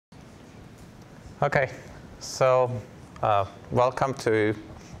Okay, so welcome to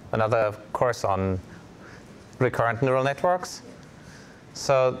another course on recurrent neural networks.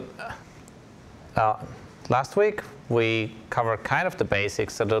 So last week we covered kind of the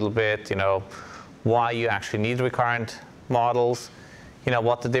basics a little bit, why you actually need recurrent models,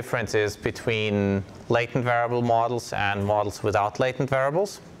 what the difference is between latent variable models and models without latent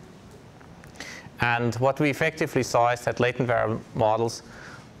variables. And what we effectively saw is that latent variable models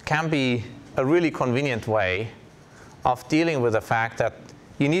can be a really convenient way of dealing with the fact that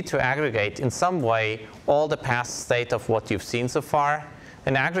you need to aggregate in some way all the past state of what you've seen so far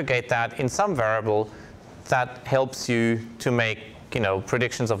and aggregate that in some variable that helps you to make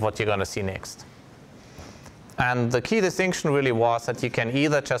predictions of what you're going to see next. And the key distinction really was that you can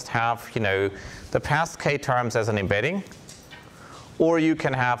either just have the past k terms as an embedding, or you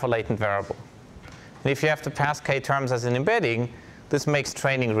can have a latent variable. And if you have the past k terms as an embedding, this makes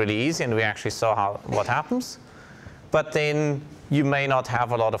training really easy, and we actually saw what happens. But then you may not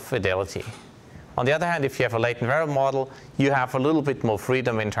have a lot of fidelity. On the other hand, if you have a latent variable model, you have a little bit more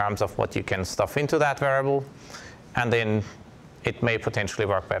freedom in terms of what you can stuff into that variable, and then it may potentially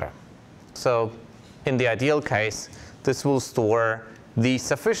work better. So in the ideal case, this will store the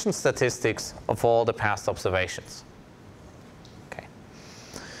sufficient statistics of all the past observations. Okay.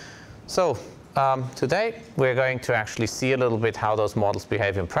 So today we're going to actually see a little bit how those models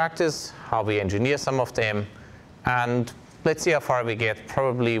behave in practice, how we engineer some of them, and let's see how far we get.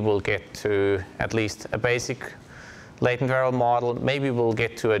 Probably we'll get to at least a basic latent variable model. Maybe we'll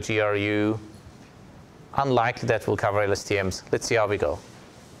get to a GRU. Unlikely that we'll cover LSTMs. Let's see how we go.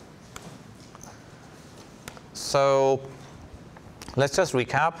 So let's just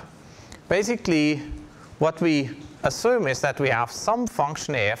recap. Basically, what we assume is that we have some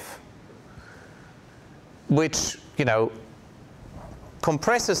function f which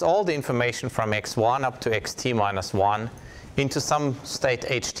compresses all the information from x1 up to xt minus 1 into some state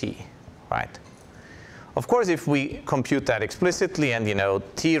ht, right? Of course, if we compute that explicitly and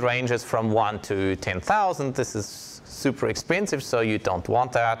t ranges from 1 to 10,000, this is super expensive, so you don't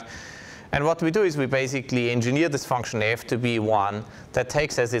want that. And what we do is we basically engineer this function f to be one that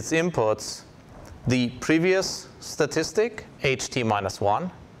takes as its inputs the previous statistic, ht minus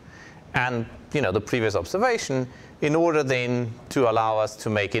 1, and the previous observation, in order then to allow us to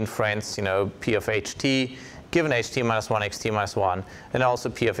make inference, p of ht given ht minus 1, xt minus 1, and also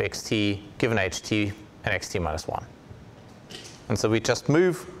p of xt given ht and xt minus 1. And so we just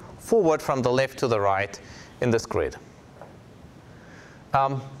move forward from the left to the right in this grid.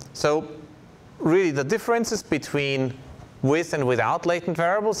 So really the differences between with and without latent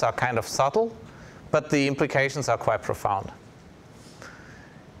variables are kind of subtle, but the implications are quite profound.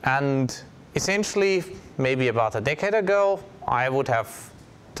 And essentially, maybe about a decade ago, I would have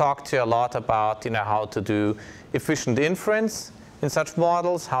talked to you a lot about how to do efficient inference in such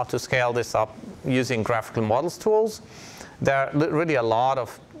models, how to scale this up using graphical models tools. There are really a lot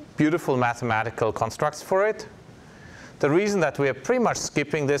of beautiful mathematical constructs for it. The reason that we are pretty much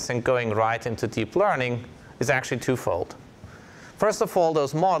skipping this and going right into deep learning is actually twofold. First of all,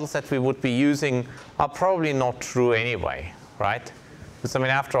 those models that we would be using are probably not true anyway, right? Because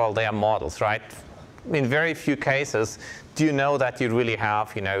after all, they are models, right? In very few cases, do you know that you really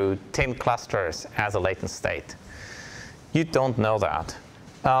have 10 clusters as a latent state? You don't know that.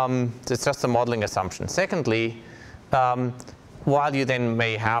 It's just a modeling assumption. Secondly, while you then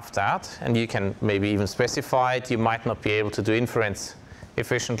may have that, and you can maybe even specify it, you might not be able to do inference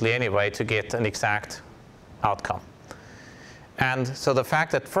efficiently anyway to get an exact outcome. And so the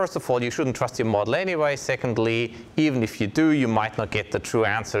fact that, first of all, you shouldn't trust your model anyway. Secondly, even if you do, you might not get the true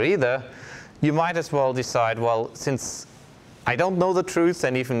answer either. You might as well decide, well, since I don't know the truth,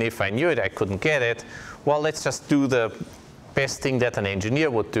 and even if I knew it, I couldn't get it, well, let's just do the best thing that an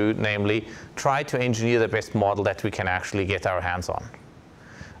engineer would do, namely try to engineer the best model that we can actually get our hands on.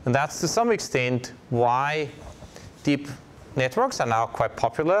 And that's to some extent why deep networks are now quite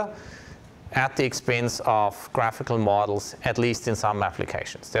popular at the expense of graphical models, at least in some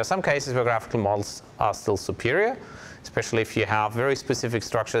applications. There are some cases where graphical models are still superior, especially if you have very specific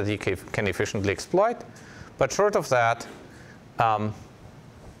structure that you can efficiently exploit. But short of that,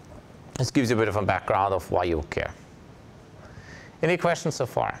 this gives you a bit of a background of why you care. Any questions so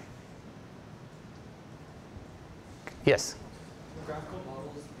far? Yes? Will graphical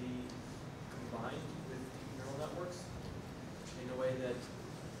models be combined with deep neural networks in a way that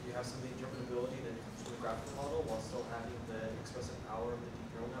you have some of the interpretability that comes from the graphical model while still having the expressive power of the deep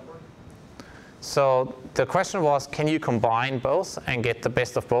neural network? So the question was, can you combine both and get the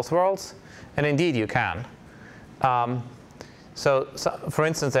best of both worlds? And indeed, you can. So for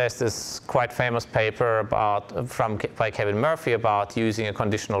instance, there's this quite famous paper by Kevin Murphy about using a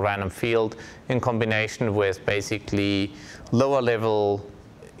conditional random field in combination with basically lower level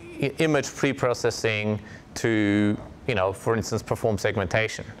image preprocessing to, for instance, perform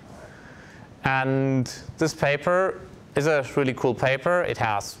segmentation. And this paper is a really cool paper. It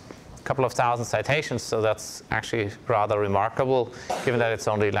has a couple of thousand citations, so that's actually rather remarkable, given that it's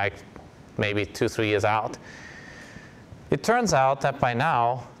only like maybe 2-3 years out. It turns out that by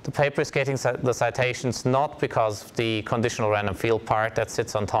now, the paper is getting the citations not because of the conditional random field part that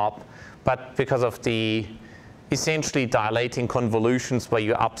sits on top, but because of the essentially dilating convolutions where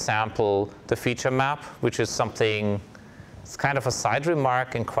you upsample the feature map, which is something, it's kind of a side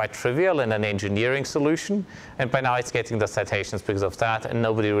remark and quite trivial in an engineering solution. And by now, it's getting the citations because of that, and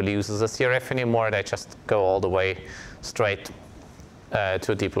nobody really uses the CRF anymore. They just go all the way straight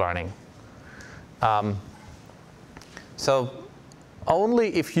to deep learning. So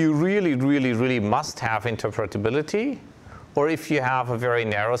only if you really, really, really must have interpretability, or if you have a very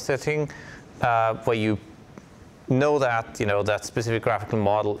narrow setting where you know that that specific graphical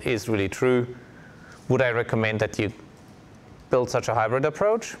model is really true, would I recommend that you build such a hybrid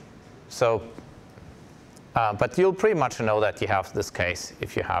approach. So, but you'll pretty much know that you have this case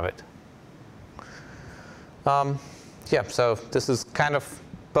if you have it. Yeah, so this is kind of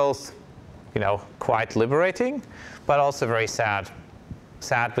both quite liberating, but also very sad.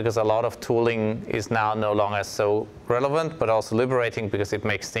 Sad because a lot of tooling is now no longer so relevant, but also liberating because it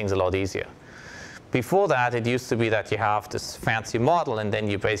makes things a lot easier. Before that, it used to be that you have this fancy model, and then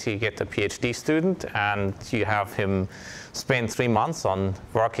you basically get a PhD student, and you have him spend 3 months on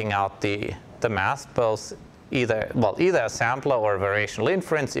working out the math, both either a sampler or a variational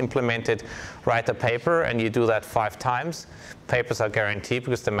inference implemented, write a paper, and you do that 5 times. Papers are guaranteed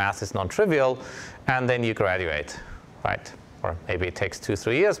because the math is non-trivial, and then you graduate, right? Or maybe it takes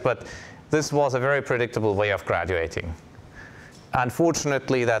 2-3 years, but this was a very predictable way of graduating.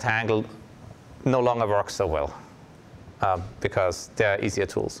 Unfortunately, that angle no longer works so well because there are easier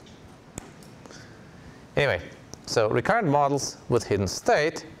tools. Anyway, so recurrent models with hidden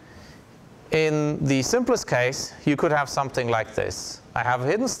state. In the simplest case, you could have something like this. I have a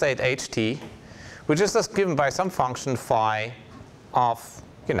hidden state ht, which is just given by some function phi of,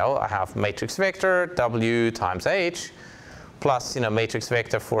 I have matrix vector w times h, plus, matrix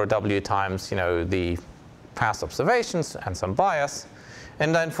vector for w times, the past observations and some bias.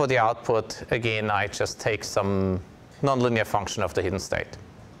 And then for the output, again, I just take some nonlinear function of the hidden state.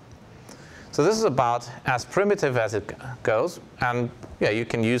 So this is about as primitive as it goes. And yeah, you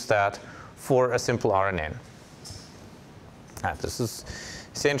can use that for a simple RNN. And this is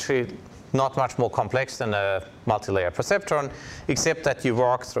essentially not much more complex than a multi-layer perceptron, except that you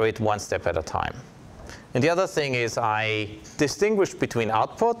walk through it one step at a time. And the other thing is I distinguish between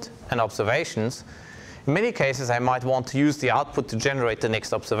output and observations. In many cases, I might want to use the output to generate the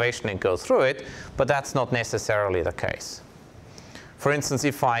next observation and go through it, but that's not necessarily the case. For instance,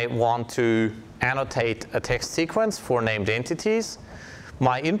 if I want to annotate a text sequence for named entities,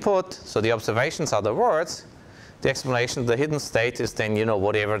 my input, so the observations are the words, the explanation of the hidden state is then,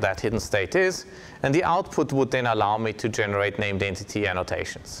 whatever that hidden state is, and the output would then allow me to generate named entity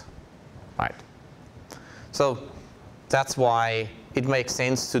annotations, right? So that's why it makes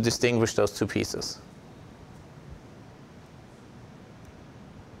sense to distinguish those two pieces.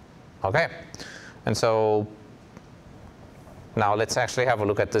 Okay, and so now let's actually have a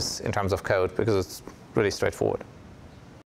look at this in terms of code, because it's really straightforward.